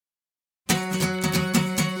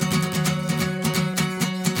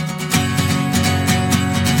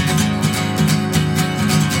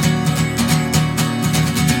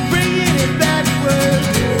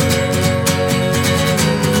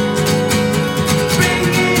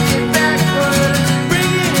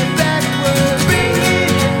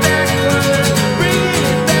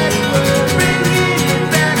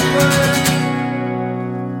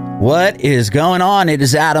What is going on? It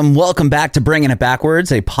is Adam. Welcome back to Bringing It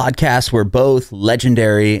Backwards, a podcast where both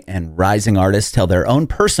legendary and rising artists tell their own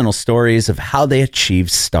personal stories of how they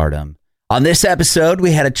achieved stardom. On this episode,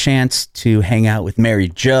 we had a chance to hang out with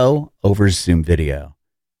maryjo over Zoom video.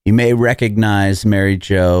 You may recognize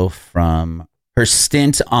maryjo from her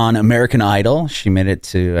stint on American Idol. She made it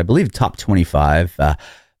to, I believe, top 25.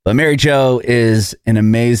 But maryjo is an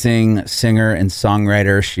amazing singer and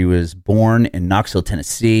songwriter. She was born in Knoxville,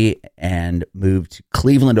 Tennessee, and moved to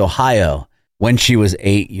Cleveland, Ohio when she was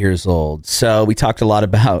 8 years old. So we talked a lot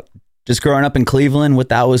about just growing up in Cleveland, what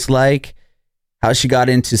that was like, how she got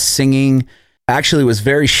into singing. Actually was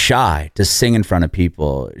very shy to sing in front of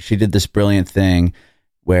people. She did this brilliant thing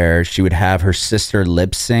where she would have her sister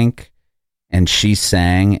lip sync and she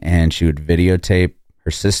sang, and she would videotape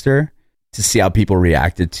her sister to see how people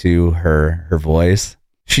reacted to her voice.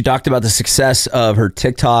 She talked about the success of her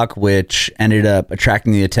TikTok, which ended up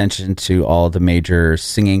attracting the attention to all the major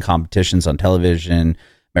singing competitions on television.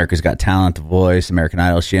 America's Got Talent, The Voice, American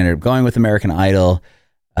Idol. She ended up going with American Idol.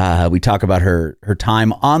 We talk about her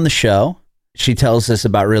time on the show. She tells us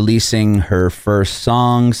about releasing her first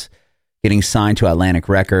songs, getting signed to Atlantic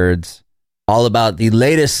Records, all about the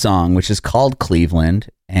latest song, which is called Cleveland,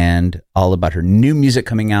 and all about her new music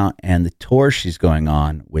coming out and the tour she's going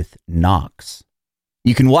on with Knox.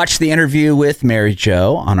 You can watch the interview with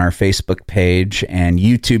maryjo on our Facebook page and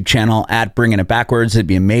YouTube channel at Bringing It Backwards. It'd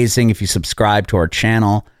be amazing if you subscribe to our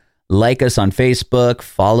channel, like us on Facebook,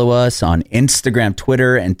 follow us on Instagram,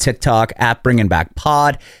 Twitter, and TikTok at Bringing Back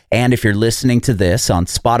Pod. And if you're listening to this on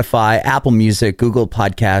Spotify, Apple Music, Google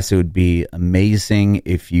Podcasts, it would be amazing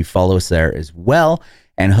if you follow us there as well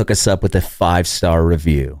and hook us up with a 5-star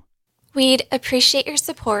review. We'd appreciate your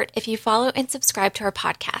support if you follow and subscribe to our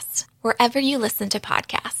podcast, wherever you listen to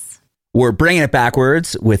podcasts. We're Bringing It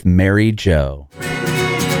Backwards with maryjo.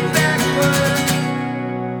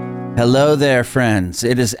 Hello there, friends.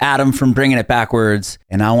 It is Adam from Bringing It Backwards,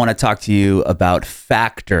 and I want to talk to you about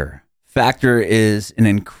Factor. Factor is an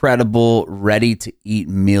incredible, ready-to-eat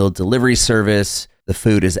meal delivery service. The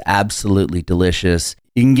food is absolutely delicious.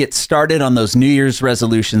 You can get started on those New Year's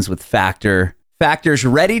resolutions with Factor. Factor's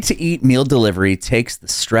ready-to-eat meal delivery takes the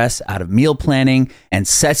stress out of meal planning and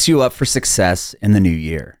sets you up for success in the new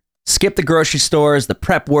year. Skip the grocery stores, the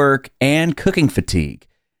prep work, and cooking fatigue.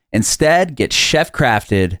 Instead, get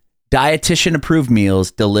chef-crafted, dietitian-approved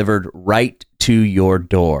meals delivered right to your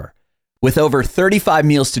door. With over 35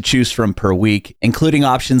 meals to choose from per week, including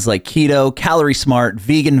options like keto, calorie smart,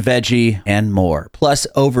 vegan, veggie, and more. Plus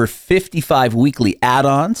over 55 weekly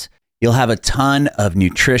add-ons, you'll have a ton of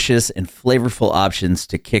nutritious and flavorful options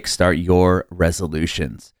to kickstart your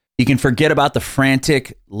resolutions. You can forget about the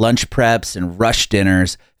frantic lunch preps and rush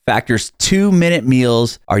dinners. Factor's 2-minute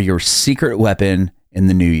meals are your secret weapon in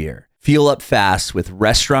the new year. Fuel up fast with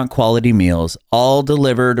restaurant-quality meals, all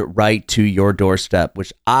delivered right to your doorstep,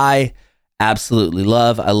 which I absolutely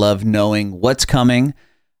love. I love knowing what's coming.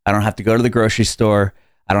 I don't have to go to the grocery store.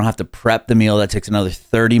 I don't have to prep the meal. That takes another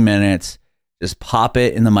 30 minutes. Just pop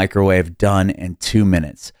it in the microwave, done in 2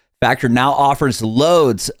 minutes. Factor now offers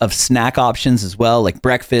loads of snack options as well, like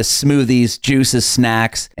breakfast, smoothies, juices,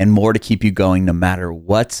 snacks, and more to keep you going no matter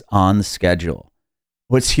what's on the schedule.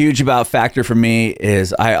 What's huge about Factor for me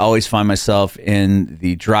is I always find myself in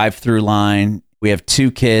the drive-through line. We have 2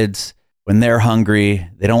 kids. When they're hungry,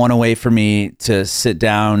 they don't want to wait for me to sit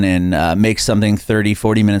down and make something 30,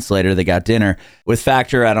 40 minutes later. They got dinner. With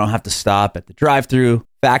Factor, I don't have to stop at the drive-thru.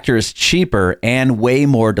 Factor is cheaper and way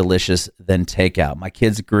more delicious than takeout. My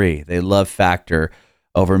kids agree. They love Factor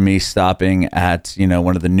over me stopping at,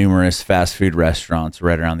 one of the numerous fast food restaurants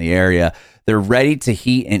right around the area. They're ready to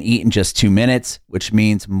heat and eat in just 2 minutes, which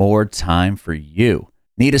means more time for you.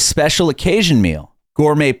 Need a special occasion meal?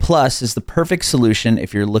 Gourmet Plus is the perfect solution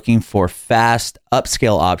if you're looking for fast,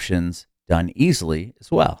 upscale options done easily as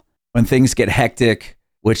well. When things get hectic,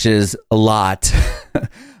 which is a lot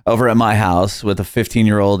over at my house with a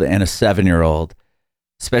 15-year-old and a 7-year-old,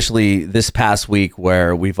 especially this past week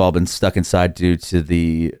where we've all been stuck inside due to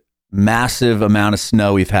the massive amount of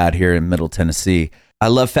snow we've had here in Middle Tennessee. I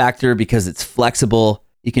love Factor because it's flexible.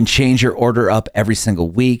 You can change your order up every single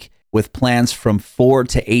week with plans from 4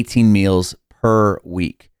 to 18 meals per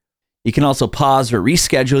week. You can also pause or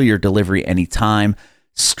reschedule your delivery anytime.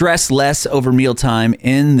 Stress less over mealtime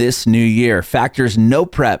in this new year. Factor's no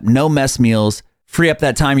prep, no mess meals. Free up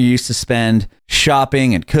that time you used to spend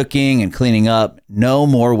shopping and cooking and cleaning up. No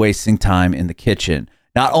more wasting time in the kitchen.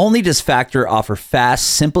 Not only does Factor offer fast,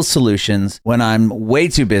 simple solutions when I'm way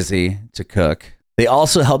too busy to cook, they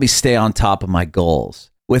also help me stay on top of my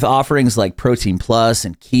goals. With offerings like Protein Plus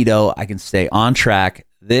and Keto, I can stay on track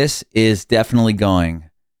this is definitely going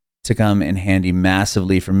to come in handy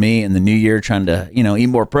massively for me in the new year, trying to, eat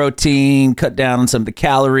more protein, cut down on some of the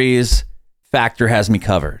calories. Factor has me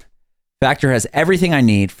covered. Factor has everything I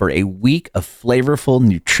need for a week of flavorful,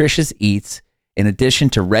 nutritious eats. In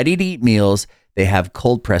addition to ready-to-eat meals, they have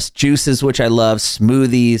cold-pressed juices, which I love,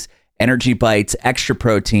 smoothies, energy bites, extra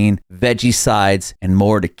protein, veggie sides, and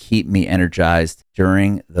more to keep me energized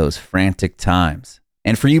during those frantic times.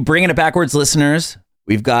 And for you Bringing It Backwards listeners,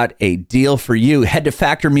 we've got a deal for you. Head to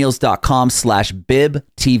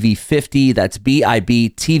factormeals.com/BIBTV50. That's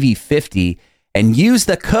BIBTV50. And use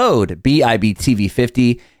the code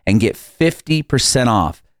BIBTV50 and get 50%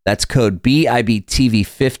 off. That's code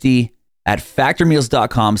BIBTV50 at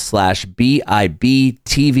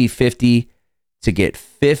factormeals.com/BIBTV50 to get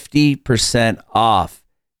 50% off.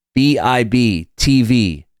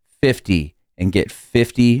 BIBTV50 and get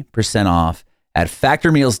 50% off at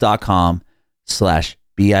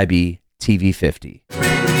factormeals.com/BIBTV50.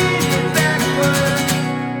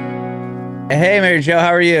 Hey, Maryjo,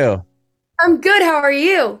 how are you? I'm good. How are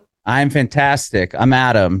you? I'm fantastic. I'm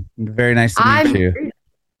Adam. Very nice to meet you.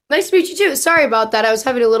 Nice to meet you too. Sorry about that. I was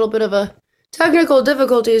having a little bit of a technical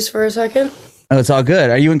difficulties for a second. Oh, it's all good.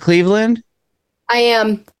 Are you in Cleveland? I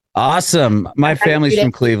am. Awesome. My family's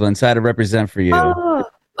from Cleveland, so I had to represent for you. I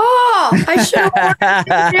should have worked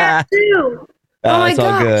that too. Oh my it's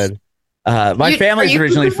gosh. all good. My family's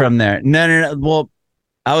originally from there. No. Well,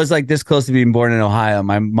 I was like this close to being born in Ohio.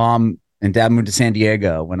 My mom and dad moved to San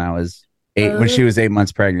Diego when I was when she was 8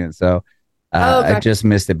 months pregnant. So I just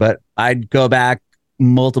missed it. But I'd go back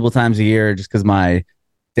multiple times a year just because my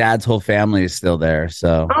dad's whole family is still there.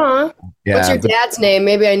 So yeah. What's your dad's name?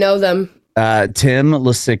 Maybe I know them. Tim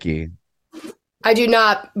Lisicki. I do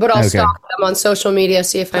not, but I'll stalk them on social media,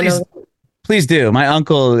 see if I know them. Please do. My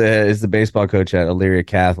uncle is the baseball coach at Elyria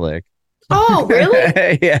Catholic. Oh,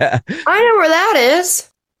 really? Yeah. I know where that is.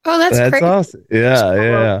 Oh, that's crazy. Awesome.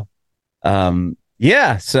 Yeah.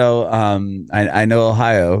 Yeah. So I know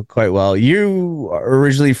Ohio quite well. You are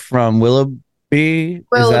originally from Willoughby?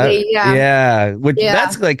 Yeah. Yeah.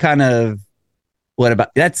 That's like kind of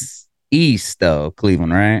that's east though,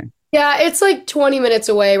 Cleveland, right? Yeah, it's like 20 minutes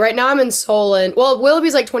away. Right now I'm in Solon. Well,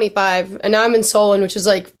 Willoughby's like 25, and now I'm in Solon, which is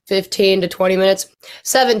like 15 to 20 minutes.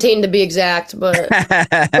 17 to be exact, but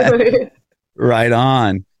right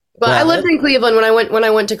on. But I lived in Cleveland when I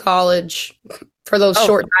went to college for those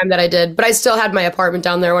short time that I did. But I still had my apartment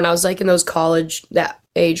down there when I was like in those college, that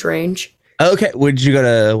age range. Okay. Would you go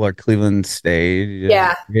to Cleveland State?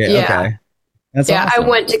 Yeah. Okay. That's awesome. I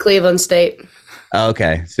went to Cleveland State.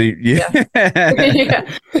 Okay. So yeah.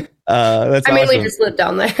 That's I mainly awesome. just lived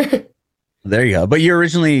down there. There you go. But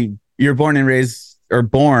you're born and raised, or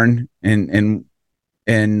born in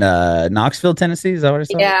Knoxville, Tennessee. Is that what I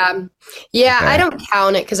saw? Yeah. Okay. I don't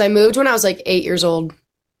count it because I moved when I was like 8 years old.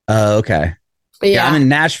 Oh, okay. Yeah, I'm in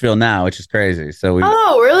Nashville now, which is crazy. So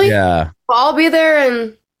really? Yeah. Well, I'll be there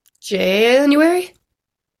in January.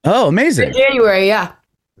 Oh, amazing! In January, yeah.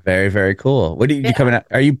 Very, very cool. What are you coming out?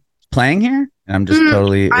 Are you playing here? And I'm just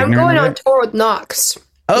totally. I'm going on tour with Knox.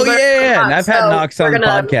 Oh yeah. And I've had Knox on the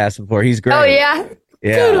podcast before. He's great. Oh yeah.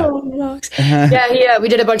 Yeah. Good old Knox. Yeah. We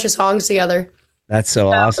did a bunch of songs together. That's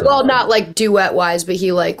so awesome. Well, not like duet wise, but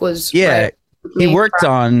he was. Yeah. He worked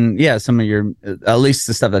on some of your, at least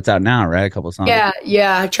the stuff that's out now, right? A couple of songs.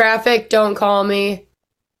 Yeah. Traffic, Don't Call Me.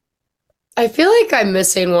 I feel like I'm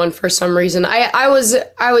missing one for some reason. I was in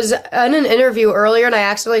an interview earlier and I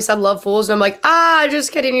accidentally said Love Fools and I'm like,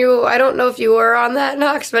 just kidding you. I don't know if you were on that,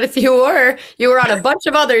 Knox, but if you were on a bunch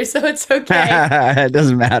of others, so it's okay. It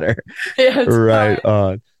doesn't matter. Yeah, right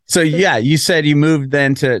on. So yeah, you said you moved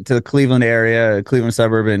then to the Cleveland area, Cleveland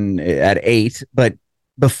suburb, at 8, but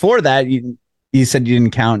before that you said you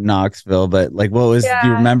didn't count Knoxville, but like what was? Do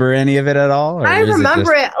you remember any of it at all? I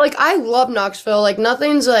remember it. Like I love Knoxville. Like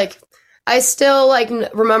nothing's like. I still like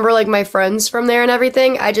remember like my friends from there and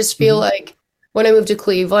everything. I just feel like when I moved to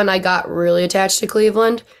Cleveland, I got really attached to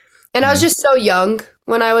Cleveland, and I was just so young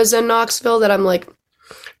when I was in Knoxville that I'm like.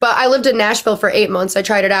 But I lived in Nashville for 8 months. I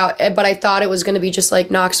tried it out, but I thought it was going to be just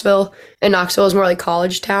like Knoxville, and Knoxville was more like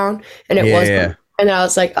college town, and it wasn't. Yeah. And I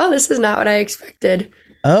was like, oh, this is not what I expected.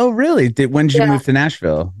 Oh, really? When did you move to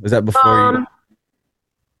Nashville? Was that before you?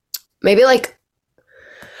 Maybe like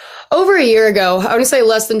over a year ago. I want to say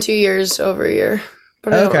less than 2 years, over a year.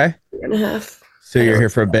 But okay. A year and a half. So you're here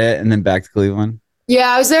for a bit and then back to Cleveland? Yeah,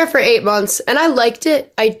 I was there for 8 months and I liked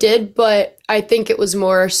it. I did, but I think it was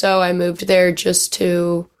more so I moved there just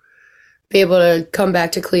to be able to come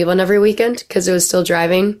back to Cleveland every weekend because it was still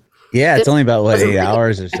driving. Yeah, it's only about 8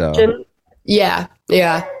 hours or so. Yeah.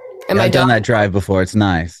 And I've done that drive before. It's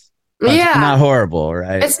nice. Oh, it's Yeah, not horrible,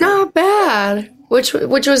 right? it's not bad. Which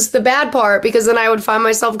was the bad part because then I would find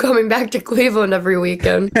myself coming back to Cleveland every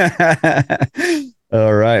weekend.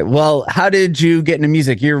 All right. Well, how did you get into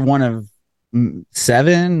music? You're one of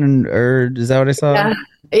seven, or is that what I saw? Yeah.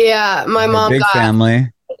 Yeah, my Okay, mom big got family.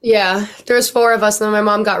 yeah, there's four of us and then my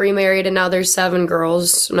mom got remarried and now there's seven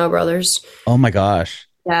girls, no brothers. Oh my gosh.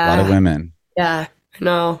 A lot of Yeah. women. Yeah.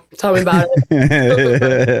 No, tell me about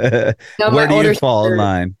it. No, Where my do older you fall in sister,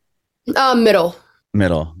 line? middle.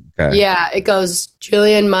 Middle. Okay. Yeah, it goes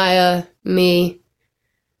Julian, Maya, me,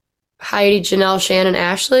 Heidi, Janelle, Shannon,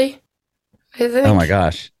 Ashley, I think. Oh my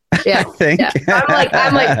gosh. Yeah. I think. Yeah.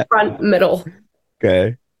 I'm like front middle.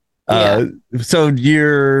 Okay. Yeah. So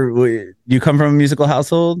you come from a musical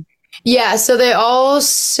household? Yeah, so they all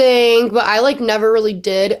sang, but I like never really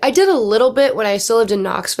did. I did a little bit when I still lived in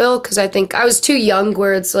Knoxville because I think I was too young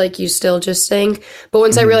where it's like you still just sing. But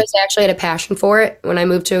once I Mhm. realized I actually had a passion for it, when I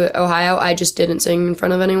moved to Ohio, I just didn't sing in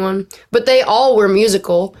front of anyone. But they all were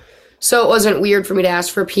musical, so it wasn't weird for me to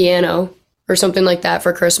ask for piano or something like that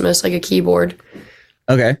for Christmas, like a keyboard.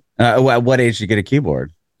 Okay. At what age did you get a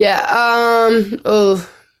keyboard? Yeah, oh,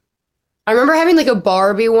 I remember having like a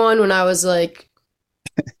Barbie one when I was like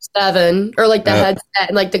 7, or like the headset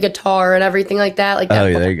and like the guitar and everything like that. Like that. Oh,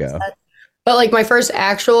 yeah, there you go. Headset. But like my first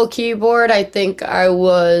actual keyboard, I think I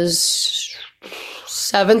was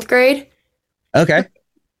 7th grade, Okay.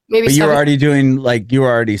 maybe But you were 7th. already doing like you were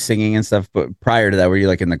already singing and stuff, but prior to that, were you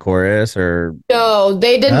like in the chorus or No,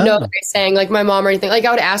 they didn't know Oh. that I sang, like my mom or anything. Like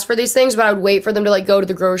I would ask for these things, but I would wait for them to like go to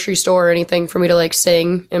the grocery store or anything for me to like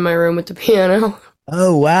sing in my room with the piano.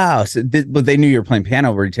 Oh wow. But they knew you were playing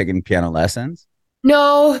piano. Were you taking piano lessons?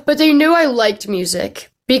 No, but they knew I liked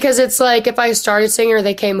music because it's like if I started singing or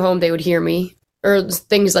they came home, they would hear me or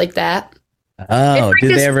things like that. Oh, like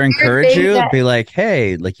did this they ever weird encourage thing you? that- Be like,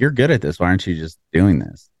 hey, like you're good at this. Why aren't you just doing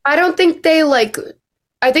this? I don't think they like,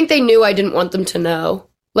 I think they knew I didn't want them to know.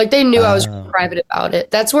 Like they knew I was Oh. private about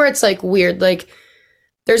it. That's where it's like weird. Like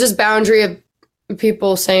there's this boundary of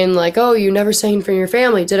people saying like, "Oh, you never sang for your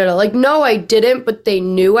family." Did it? Like, no, I didn't, but they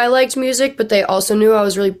knew I liked music, but they also knew I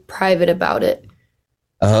was really private about it.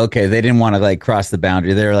 Oh, okay. They didn't want to like cross the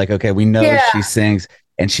boundary. They were like, okay, we know Yeah. she sings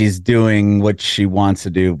and she's doing what she wants to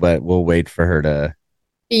do, but we'll wait for her to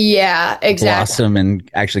Yeah, exactly. blossom and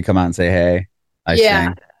actually come out and say, hey, I Yeah.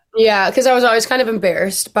 sing. Yeah, because I was always kind of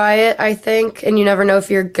embarrassed by it, I think, and you never know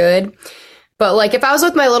if you're good. But like if I was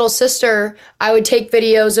with my little sister, I would take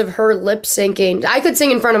videos of her lip syncing. I could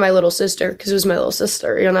sing in front of my little sister because it was my little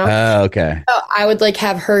sister, you know? Oh, okay. So I would like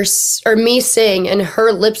have her or me sing and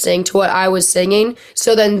her lip sync to what I was singing.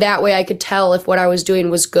 So then that way I could tell if what I was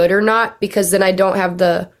doing was good or not because then I don't have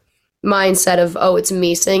the mindset of, oh, it's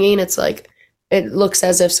me singing. It's like it looks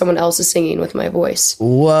as if someone else is singing with my voice.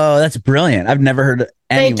 Whoa, that's brilliant. I've never heard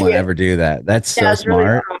Thank anyone you. ever do that. That's so Yeah, it's really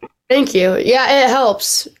smart. fun. Thank you. Yeah, it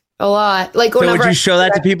helps a lot. Like So whenever would I you show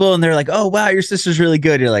that to people and they're like, oh, wow, your sister's really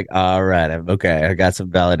good. You're like, all right, okay, I got some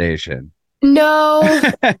validation. No,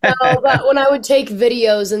 no, but when I would take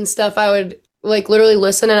videos and stuff, I would like literally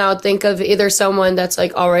listen and I would think of either someone that's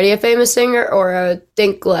like already a famous singer or I would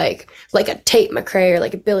think like a Tate McRae or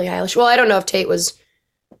like a Billie Eilish. Well, I don't know if Tate was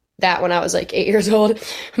that when I was like 8 years old,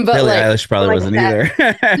 but Billie like Eilish probably like wasn't that.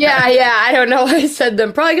 either. Yeah, I don't know why I said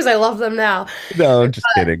them. Probably because I love them now. No, I'm just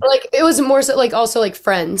kidding. Like it was more so like also like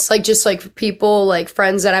friends, like just like people like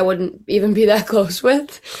friends that I wouldn't even be that close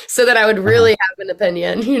with, so that I would really have an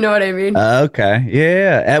opinion. You know what I mean? Okay.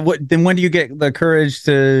 Yeah. Then when do you get the courage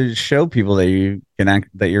to show people that you can act,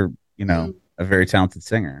 that you're, a very talented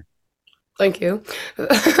singer? Thank you.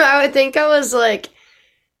 I would think I was like,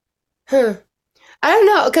 I don't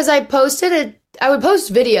know, because I would post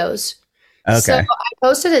videos. So Okay. I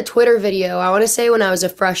posted a Twitter video, I want to say when I was a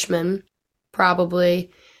freshman,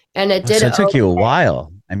 probably. And it did So it took you a okay.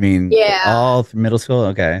 while. I mean, Yeah. all through middle school.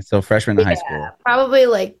 Okay. So freshman in high school. Probably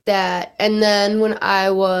like that. And then when I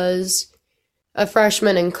was a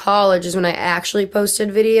freshman in college is when I actually posted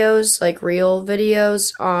videos, like real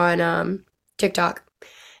videos on TikTok.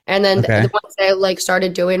 And then Okay. once I like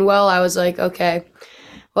started doing well, I was like, okay,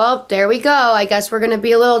 well, there we go. I guess we're gonna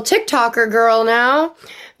be a little TikToker girl now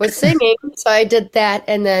with singing. So I did that,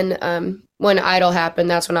 and then when Idol happened,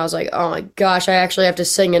 that's when I was like, oh my gosh, I actually have to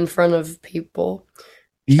sing in front of people.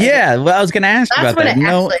 Yeah. Well, I was going to ask you That's about when that. it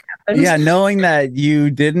No. actually happened. Yeah. Knowing that you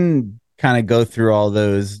didn't kind of go through all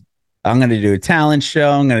those, I'm going to do a talent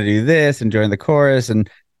show. I'm going to do this and join the chorus and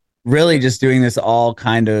really just doing this all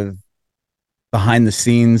kind of behind the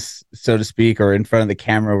scenes, so to speak, or in front of the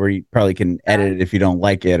camera where you probably can edit it if you don't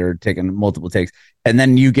like it or taking multiple takes. And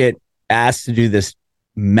then you get asked to do this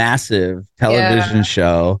massive television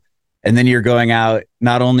show And then you're going out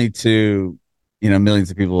not only to, millions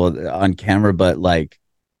of people on camera, but like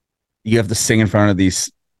you have to sing in front of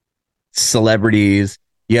these celebrities.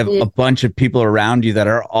 You have a bunch of people around you that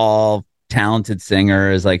are all talented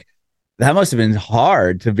singers. Like that must have been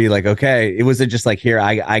hard to be like, okay, it was just like, here,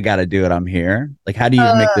 I got to do it. I'm here. Like, how do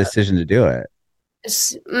you make the decision to do it?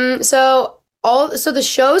 So the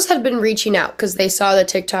shows had been reaching out because they saw the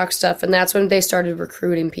TikTok stuff, and that's when they started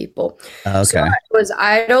recruiting people. Okay. So it was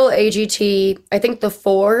Idol, AGT, I think the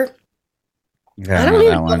four. Yeah, I don't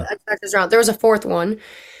even know if there was a fourth one,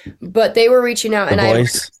 but they were reaching out. The and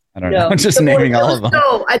Voice? I don't know. I'm just naming all of them.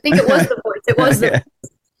 No, I think it was The Voice. It was the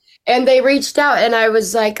And they reached out, and I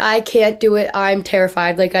was like, I can't do it. I'm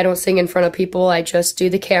terrified. Like, I don't sing in front of people. I just do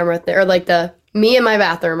the camera or like me in my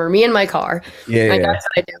bathroom or me in my car. Yeah. That's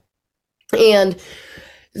what I do. And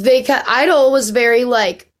Idol was very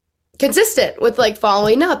like consistent with like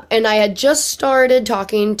following up. And I had just started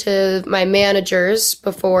talking to my managers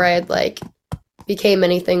before I had like became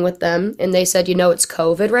anything with them. And they said, it's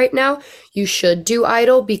COVID right now. You should do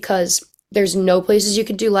Idol because there's no places you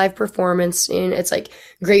could do live performance. And it's like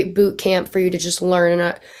great boot camp for you to just learn.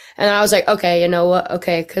 And I was like, okay, you know what?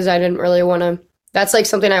 Okay. Cause I didn't really want to. That's like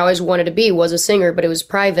something I always wanted to be, was a singer, but it was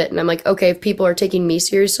private. And I'm like, okay, if people are taking me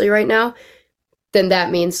seriously right now, then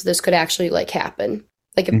that means this could actually like happen.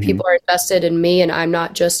 Like if people are invested in me and I'm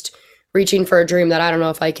not just reaching for a dream that I don't know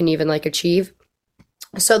if I can even like achieve.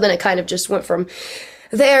 So then it kind of just went from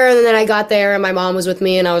there. And then I got there and my mom was with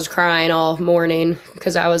me and I was crying all morning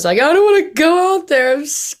because I was like, I don't want to go out there. I'm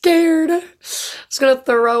scared. I was going to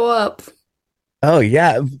throw up. Oh,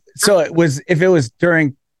 yeah. So if it was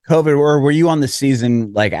during COVID, or were you on the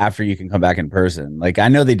season like after you can come back in person? Like I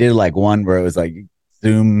know they did like one where it was like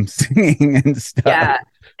Zoom singing and stuff. Yeah,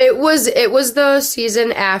 it was the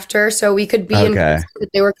season after, so we could be in person, but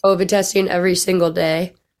they were COVID testing every single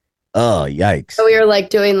day. Oh, yikes. So we were like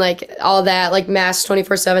doing like all that, like masks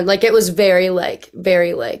 24/7. Like it was very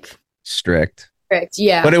strict.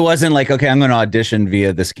 Yeah. But it wasn't like, okay, I'm going to audition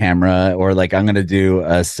via this camera, or like I'm going to do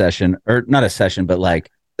a session, or not a session, but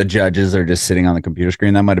like the judges are just sitting on the computer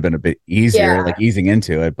screen. That might have been a bit easier, like easing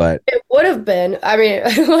into it, but it would have been. I mean,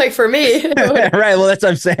 like for me. Right. Well, that's what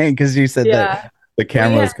I'm saying. Cause you said that the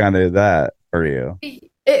camera was kind of that for you.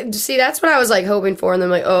 See, that's what I was like hoping for. And then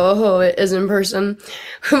like, oh, it is in person.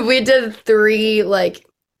 We did 3, like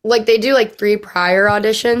they do like 3 prior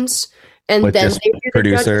auditions and with then just they do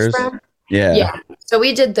producers. Yeah. So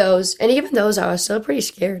we did those. And even those, I was still pretty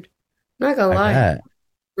scared. I'm not going to lie.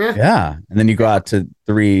 Yeah. And then you go out to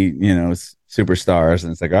 3, superstars,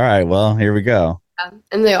 and it's like, all right, well, here we go. Yeah.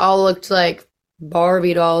 And they all looked like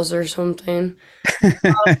Barbie dolls or something.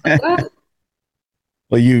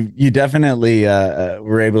 Well, you definitely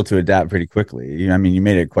were able to adapt pretty quickly. You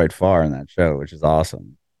made it quite far in that show, which is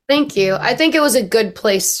awesome. Thank you. I think it was a good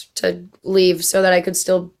place to leave so that I could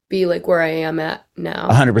still be like where I am at now.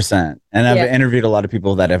 100%. And I've interviewed a lot of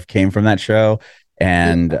people that have came from that show.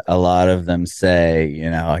 And a lot of them say,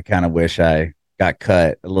 I kind of wish I got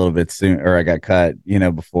cut a little bit soon, or I got cut,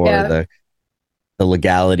 before the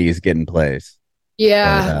legalities get in place.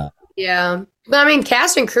 Yeah. Yeah. But I mean,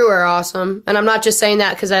 cast and crew are awesome. And I'm not just saying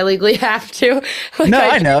that because I legally have to.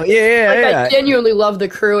 I know. Yeah. I genuinely love the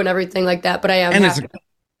crew and everything like that, but I am. And it's a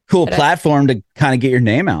cool platform to kind of get your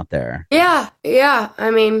name out there. Yeah. Yeah.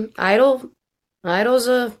 I mean, Idol's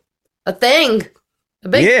a thing. A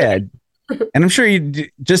big thing. And I'm sure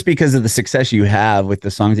just because of the success you have with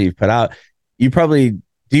the songs that you've put out, you probably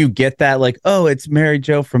do you get that like, oh, it's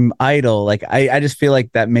maryjo from Idol. Like I just feel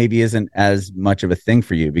like that maybe isn't as much of a thing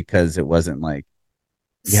for you because it wasn't like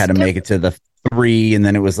you had to make it to the 3 and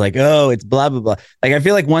then it was like, oh, it's blah blah blah. Like I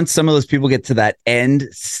feel like once some of those people get to that end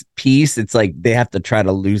piece, it's like they have to try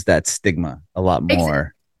to lose that stigma a lot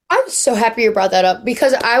more. I'm so happy you brought that up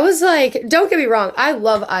because I was like, don't get me wrong, I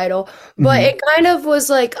love Idol, but it kind of was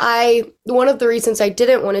like one of the reasons I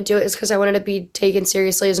didn't want to do it is because I wanted to be taken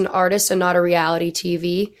seriously as an artist and not a reality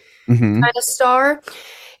TV kind of star.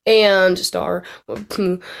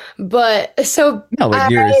 But so no, like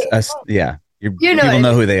people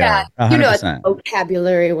know who they are. 100%.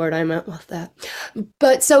 Vocabulary word I meant with that.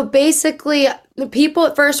 But so basically, the people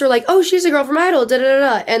at first were like, "Oh, she's a girl from Idol," da da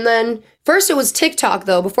da. And then first it was TikTok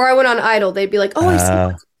though. Before I went on Idol, they'd be like, "Oh, I see you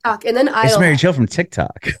on TikTok," and then Idol. It's maryjo from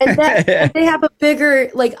TikTok. And they have a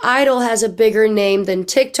bigger Idol has a bigger name than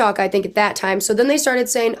TikTok, I think at that time. So then they started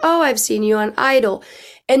saying, "Oh, I've seen you on Idol,"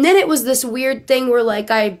 and then it was this weird thing where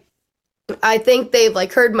I think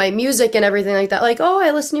they've heard my music and everything like that. Like, oh,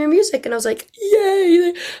 I listen to your music. And I was like,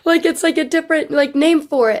 yay. Like, it's like a different name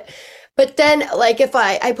for it. But then if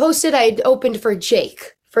I posted, I opened for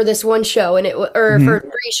Jake for this one show, and for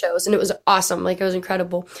 3 shows, and it was awesome. Like, it was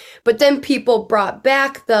incredible. But then people brought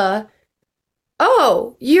back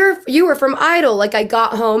oh, you were from Idol. Like, I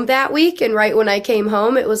got home that week, and right when I came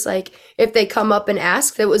home, it was like, if they come up and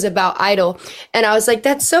ask, it was about Idol. And I was like,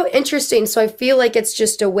 that's so interesting. So I feel like it's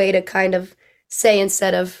just a way to kind of say,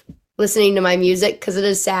 instead of listening to my music, because it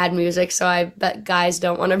is sad music, so I bet guys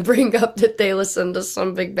don't want to bring up that they listen to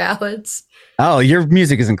some big ballads. Oh, your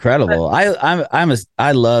music is incredible.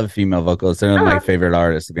 I love female vocalists. They're my favorite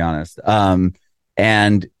artists, to be honest.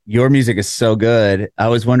 And your music is so good. I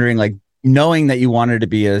was wondering, like, knowing that you wanted to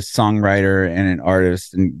be a songwriter and an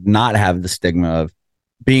artist and not have the stigma of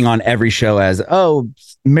being on every show as, oh,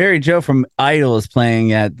 maryjo from Idol is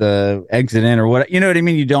playing at the Exit In or what, you know what I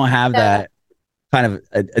mean? You don't have that kind of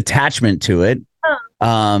attachment to it.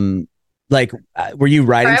 Like, were you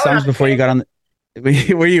writing songs before you got on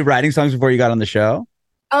were you writing songs before you got on the show?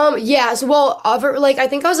 Yeah. So, well, like, I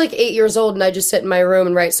think I was like 8 years old, and I just sit in my room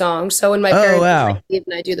and write songs. So when my parents leave,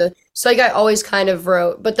 and I do so like, I always kind of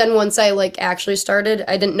wrote. But then once I like actually started,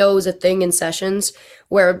 I didn't know it was a thing in sessions,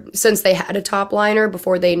 where since they had a top liner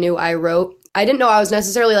before they knew I wrote, I didn't know I was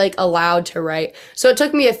necessarily like allowed to write. So it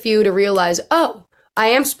took me a few to realize, oh, I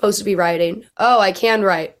am supposed to be writing. Oh, I can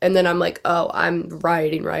write. And then I'm like, oh, I'm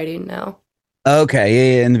writing now.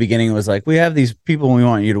 Okay, yeah. In the beginning, it was like, we have these people we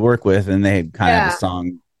want you to work with, and they kind of have a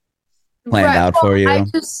song planned out for you.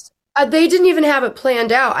 They didn't even have it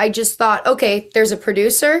planned out. I just thought, okay, there's a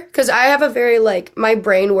producer, because I have a very, like, my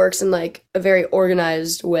brain works in like a very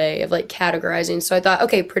organized way of like categorizing. So I thought,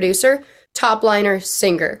 okay, producer, top liner,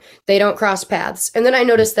 singer. They don't cross paths. And then I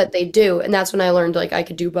noticed that they do, and that's when I learned like I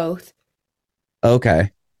could do both.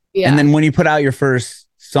 Okay. Yeah. And then when you put out your first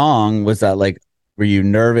song, was that like, were you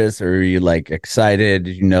nervous, or were you like excited?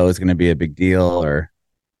 Did you know it was going to be a big deal, or?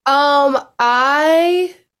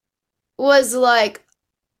 I was like,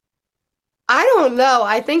 I don't know.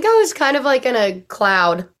 I think I was kind of like in a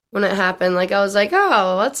cloud when it happened. Like, I was like,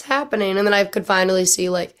 oh, what's happening? And then I could finally see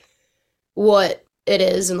like what it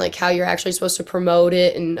is and like how you're actually supposed to promote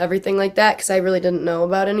it and everything like that, because I really didn't know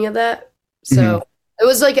about any of that. So it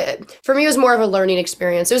was like, for me, it was more of a learning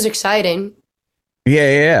experience. It was exciting.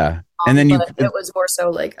 Yeah. And then it was more so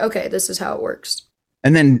like, okay, this is how it works.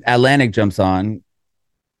 And then Atlantic jumps on,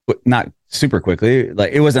 not super quickly.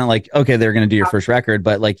 Like, it wasn't like, okay, they're going to do your first record,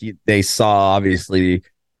 but like they saw, obviously,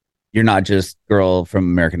 you're not just girl from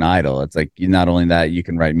American Idol. It's like, you not only that, you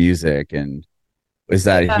can write music. And was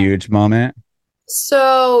that a huge moment?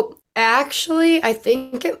 So actually, I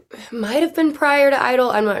think it might have been prior to Idol.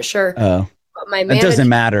 I'm not sure. Oh. It doesn't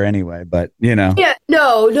matter anyway, but you know. Yeah,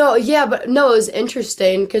 no, but it was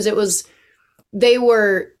interesting because they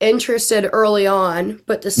were interested early on,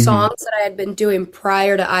 but the songs that I had been doing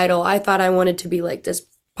prior to Idol, I thought I wanted to be like this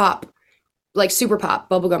pop, like super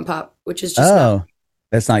pop, bubblegum pop, which is just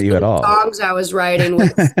that's not you at all. Songs I was writing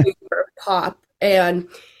was super pop, and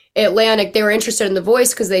Atlantic, they were interested in the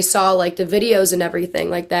voice because they saw like the videos and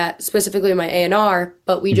everything like that, specifically my A&R,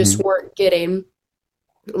 but we just weren't getting.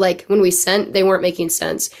 Like, when we sent, they weren't making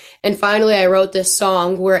sense. And finally, I wrote this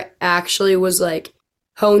song where it actually was like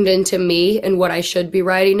honed into me and what I should be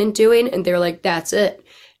writing and doing. And they're like, that's it.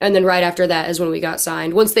 And then right after that is when we got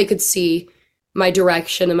signed, once they could see my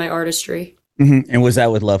direction and my artistry. And was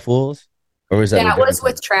that with Love Fools? Or was that? Yeah, it was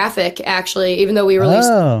with Traffic, actually, even though we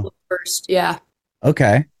released it first. Yeah.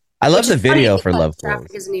 Okay. I love the video for Love Fools.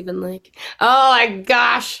 Traffic isn't even like, oh my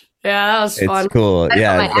gosh. Yeah, that was fun. It's cool. I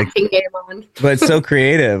yeah, my acting game on. But it's so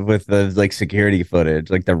creative with the like security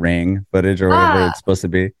footage, like the ring footage or whatever it's supposed to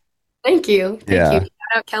be. Thank you. Thank you. Shout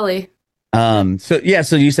out Kelly.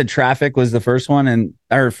 So you said Traffic was the first one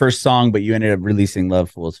or first song, but you ended up releasing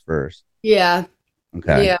Love Fools first. Yeah.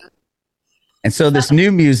 Okay. Yeah. And so this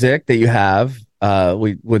new music that you have,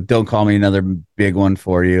 we would Don't Call Me, another big one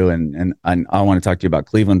for you, and I want to talk to you about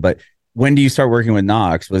Cleveland. But when do you start working with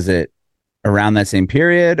Knox? Was it around that same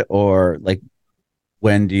period, or like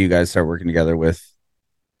when do you guys start working together with?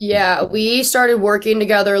 Yeah, we started working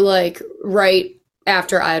together like right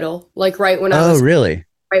after Idol, like right when I was really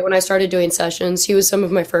right when I started doing sessions. He was some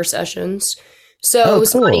of my first sessions, so it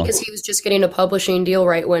was funny because he was just getting a publishing deal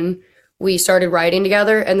right when we started writing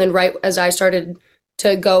together, and then right as I started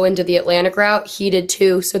to go into the Atlantic route, he did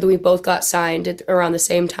too. So that we both got signed around the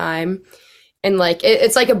same time, and like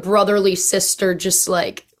it's like a brotherly sister, just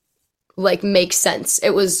like makes sense.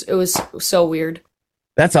 It was so weird.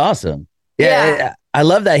 That's awesome. Yeah. I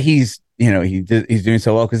love that he's doing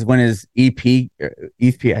so well, because when his EP,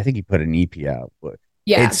 I think he put an EP out, but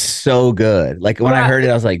it's so good. Like when I heard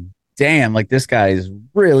it, I was like, damn, like this guy is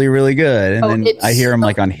really, really good. And then I hear him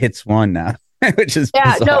like on Hits One now, which is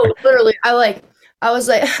bizarre. No, literally. I was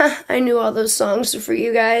like, I knew all those songs for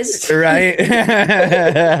you guys. Right.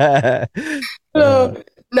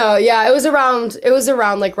 No, yeah, it was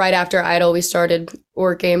around like right after Idol we started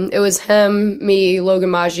working. It was him, me, Logan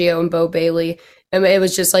Maggio, and Bo Bailey. And it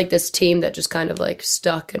was just like this team that just kind of like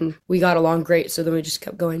stuck and we got along great. So then we just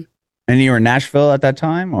kept going. And you were in Nashville at that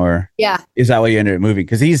time, or Yeah. is that why you ended up moving?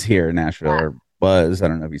 Because he's here in Nashville, Yeah. or was. I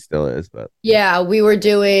don't know if he still is, but Yeah, we were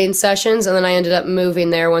doing sessions and then I ended up moving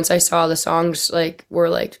there once I saw the songs like were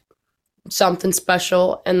like something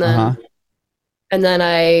special. And then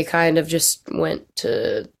I kind of just went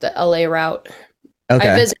to the LA route. okay.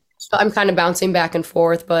 I visited, so I'm kind of bouncing back and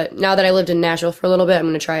forth, but now that I lived in Nashville for a little bit, I'm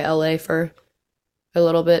going to try LA for a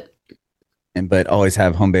little bit. But always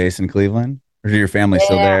have home base in Cleveland, or is your family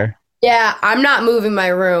still there? Yeah, I'm not moving my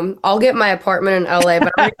room. I'll get my apartment in LA,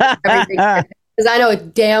 but I'm going to keep everything because I know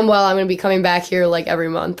damn well I'm going to be coming back here like every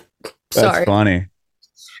month. Sorry. That's funny.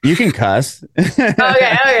 You can cuss.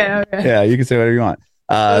 Okay. Yeah, you can say whatever you want.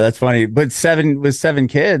 That's funny. But with seven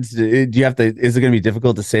kids, do you have to? Is it going to be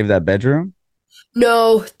difficult to save that bedroom?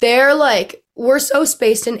 No, they're like, we're so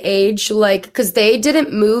spaced in age, like, because they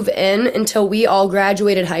didn't move in until we all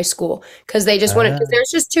graduated high school. Because they just wanted, because there's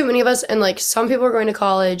just too many of us. And like, some people were going to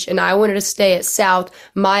college, and I wanted to stay at South.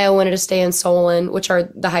 Maya wanted to stay in Solon, which are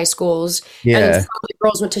the high schools. Yeah. And then some of the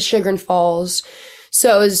girls went to Chagrin Falls.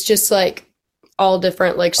 So it was just like all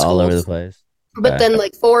different, like, schools. All over the place. But then,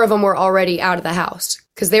 like, 4 of them were already out of the house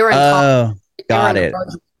because they were in college. Got it.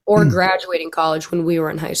 Or graduating college when we were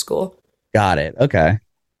in high school. Got it. Okay.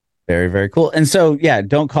 Very, very cool. And so, yeah,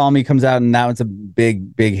 Don't Call Me comes out, and now it's a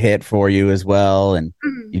big, big hit for you as well. And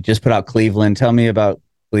you just put out Cleveland. Tell me about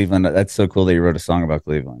Cleveland. That's so cool that you wrote a song about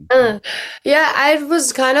Cleveland. Yeah, it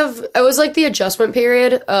was like the adjustment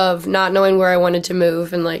period of not knowing where I wanted to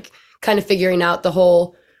move and like kind of figuring out the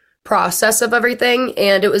whole process of everything.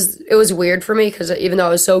 And it was weird for me because even though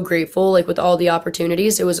I was so grateful, like with all the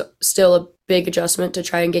opportunities, it was still a big adjustment to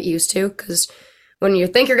try and get used to. Because when you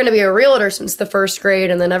think you're going to be a realtor since the first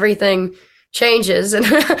grade and then everything changes and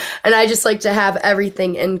and I just like to have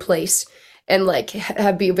everything in place and like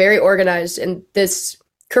be very organized, and this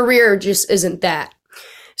career just isn't that.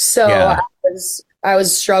 So yeah. I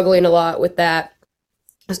was struggling a lot with that.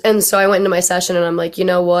 And so I went into my session and I'm like, you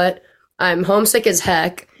know what? I'm homesick as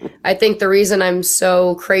heck. I think the reason I'm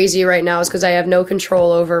so crazy right now is because I have no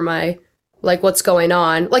control over my, like, what's going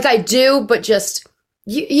on. Like, I do, but just,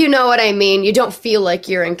 you know what I mean? You don't feel like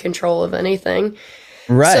you're in control of anything.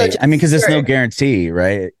 Right. So I mean, because there's no guarantee,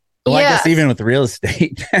 right? Well, yeah. I guess even with real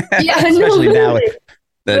estate, yeah, especially now with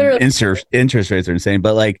the interest rates are insane.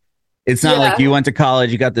 But like, it's not like you went to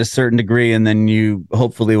college, you got this certain degree, and then you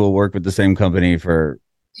hopefully will work with the same company for.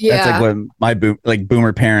 Yeah. That's like what my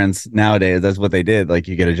boomer parents nowadays, that's what they did. Like,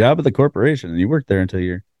 you get a job at the corporation and you work there until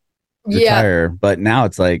you retire. But now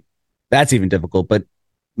it's like, that's even difficult. But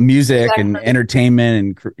music and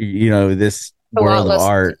entertainment and, you know, this world of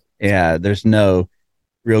art, there's no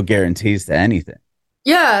real guarantees to anything.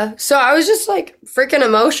 Yeah. So I was just like freaking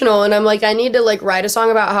emotional. And I'm like, I need to like write a song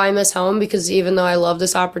about how I miss home, because even though I love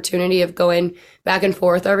this opportunity of going back and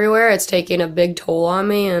forth everywhere, it's taking a big toll on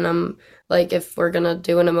me. And I'm like, if we're going to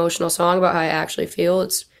do an emotional song about how I actually feel,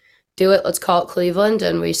 let's do it. Let's call it Cleveland.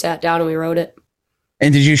 And we sat down and we wrote it.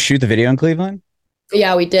 And did you shoot the video in Cleveland?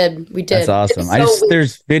 Yeah, we did. That's awesome.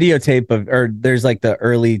 There's videotape there's like the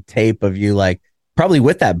early tape of you, like probably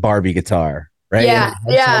with that Barbie guitar, right? Yeah.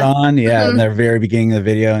 On. Yeah. In the very beginning of the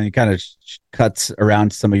video, and it kind of cuts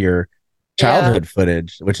around some of your childhood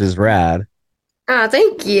footage, which is rad. Oh,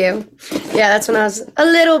 thank you. Yeah. That's when I was a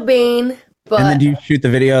little bean. But, and then do you shoot the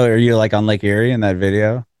video, or are you like on Lake Erie in that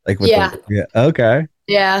video? Like with okay.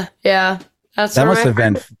 Yeah. That must have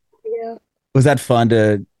been. Was that fun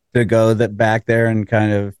to go back there and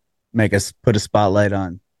kind of put a spotlight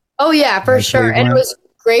on? Oh yeah, for sure. Cleveland? And it was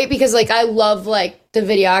great because like I love like the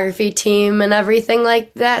videography team and everything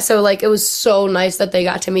like that. So like it was so nice that they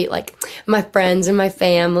got to meet like my friends and my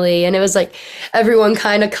family, and it was like everyone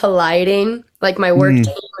kind of colliding, like my work team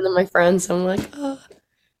and then my friends. So I'm like, oh.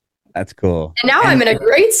 That's cool. And now I'm in a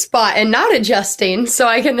great spot and not adjusting, so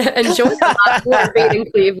I can enjoy a lot more being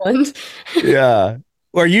in Cleveland. Yeah.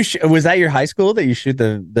 Was that your high school that you shoot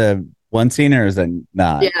the one scene, or is that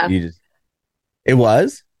not? Yeah. It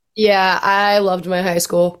was? Yeah, I loved my high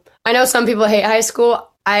school. I know some people hate high school.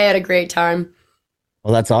 I had a great time.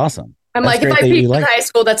 Well, that's awesome. If I peaked in high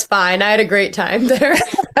school, that's fine. I had a great time there.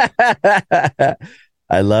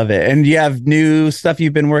 I love it. And you have new stuff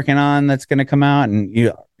you've been working on that's going to come out, and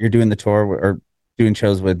you're doing the tour or doing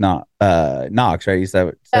shows with Knox, right? You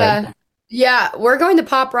said. Yeah, we're going the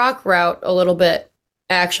pop rock route a little bit.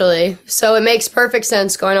 actually. So it makes perfect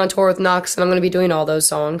sense going on tour with Knox, and I'm going to be doing all those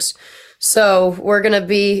songs. So we're going to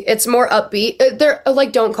be, it's more upbeat. They're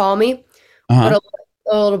like Don't Call Me, but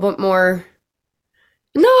a little bit more,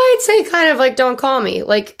 no, I'd say kind of like Don't Call Me,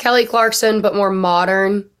 like Kelly Clarkson, but more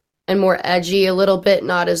modern and more edgy a little bit,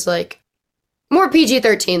 not as like, more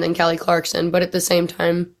PG-13 than Kelly Clarkson, but at the same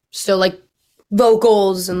time, still like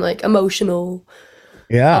vocals and like emotional.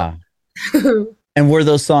 Yeah. And were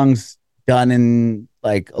those songs done in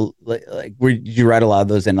like did you write a lot of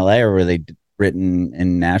those in LA, or were they written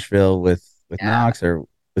in Nashville with Knox, or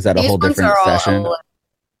was that a whole different session?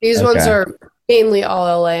 These ones are mainly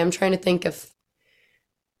all LA. I'm trying to think if,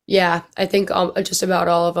 I think just about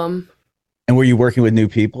all of them. And were you working with new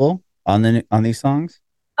people on these songs?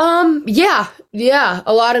 Yeah,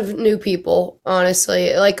 a lot of new people,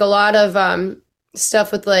 honestly. Like a lot of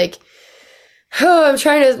stuff with like, oh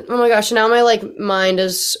my gosh, now my like mind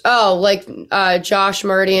is, Josh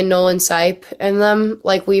Murdy and Nolan Sipe and them,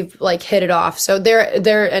 like we've like hit it off. So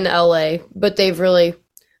they're in LA, but they've really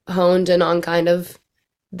honed in on kind of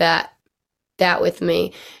that with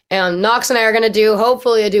me. And Knox and I are going to do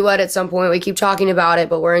hopefully a duet at some point. We keep talking about it,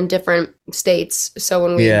 but we're in different states. So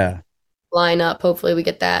when we line up, hopefully we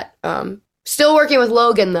get that. Still working with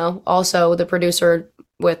Logan though, also the producer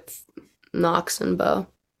with Knox and Bo.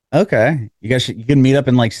 Okay. You can meet up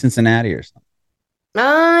in like Cincinnati or something.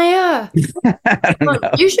 Yeah.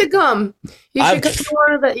 You should come. You should come to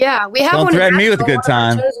one of the, we have don't one. Don't threaten me with a good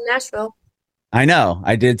time. Shows in Nashville. I know.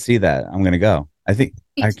 I did see that. I'm going to go. I think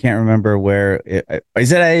I can't remember where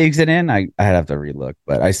is it at Exit In? I'd have to relook,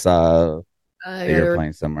 but I saw they were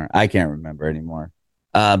playing somewhere. I can't remember anymore.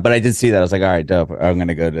 But I did see that. I was like, all right, dope. I'm going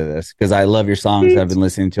to go to this because I love your songs. I've been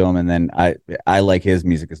listening to them, and then I like his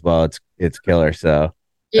music as well. It's killer. So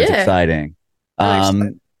that's exciting.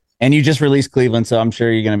 And you just released Cleveland, so I'm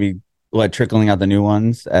sure you're going to be trickling out the new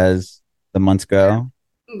ones as the months go.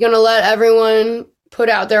 I'm going to let everyone put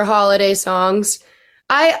out their holiday songs.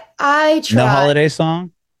 I tried. No holiday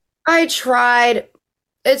song? I tried.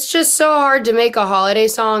 It's just so hard to make a holiday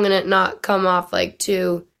song and it not come off like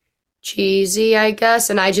too cheesy, I guess.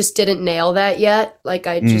 And I just didn't nail that yet. Like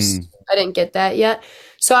I didn't get that yet.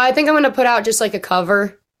 So I think I'm going to put out just like a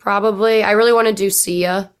cover, probably. I really want to do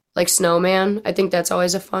Sia, like Snowman. I think that's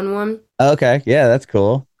always a fun one. Okay. Yeah, that's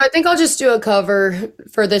cool. I think I'll just do a cover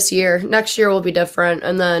for this year. Next year will be different.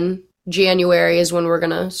 And then January is when we're going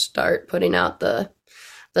to start putting out the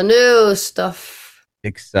new stuff.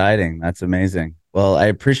 Exciting. That's amazing. Well, I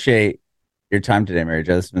appreciate your time today, Maryjo.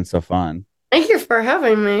 This has been so fun. Thank you for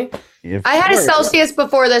having me. I had a Celsius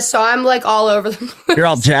before this, so I'm like all over the place. You're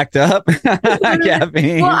all jacked up.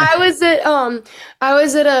 Caffeine. Well, I was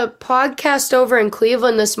at a podcast over in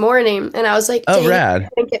Cleveland this morning, and I was like, oh, rad. I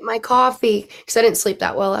didn't get my coffee because I didn't sleep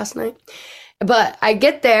that well last night. But I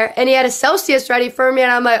get there, and he had a Celsius ready for me,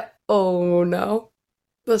 and I'm like, oh no,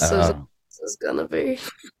 this is gonna be.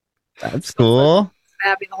 That's cool.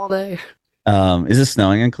 Happy the whole day. Is it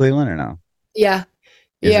snowing in Cleveland or no? Yeah.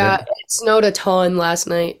 It snowed a ton last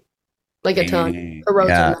night. Like a ton. The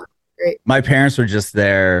roads are not great. My parents were just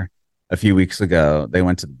there a few weeks ago. They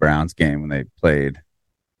went to the Browns game when they played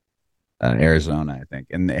Arizona, I think.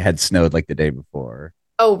 And it had snowed like the day before.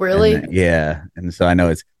 Oh, really? And so I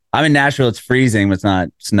know I'm in Nashville. It's freezing, but it's not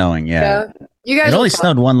snowing yet. Yeah. You guys it only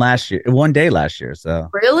snowed one day last year. So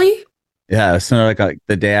really? Yeah, it snowed like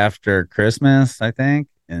the day after Christmas, I think.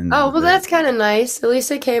 And that's kind of nice. At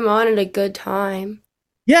least it came on at a good time.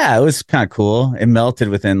 Yeah, it was kind of cool. It melted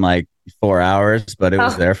within like 4 hours, but it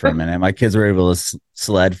was there for a minute. My kids were able to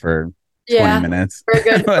sled for 20 minutes.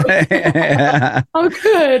 Very good. Yeah. Oh,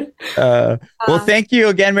 good. Well, thank you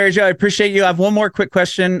again, Maryjo. I appreciate you. I have one more quick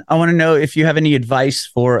question. I want to know if you have any advice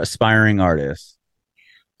for aspiring artists.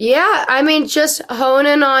 Yeah, I mean, just hone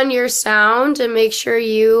in on your sound and make sure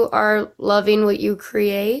you are loving what you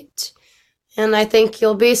create. And I think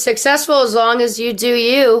you'll be successful as long as you do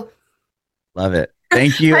you. Love it.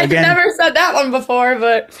 Thank you again. I've never said that one before,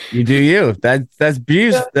 but you do you. That's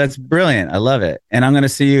beautiful. That's brilliant. I love it. And I'm going to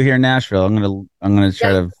see you here in Nashville. I'm going to try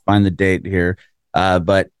to find the date here.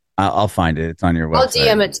 But I'll find it. It's on your website.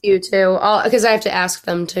 I'll DM it to you too. Because I have to ask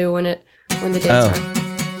them too when the dates are.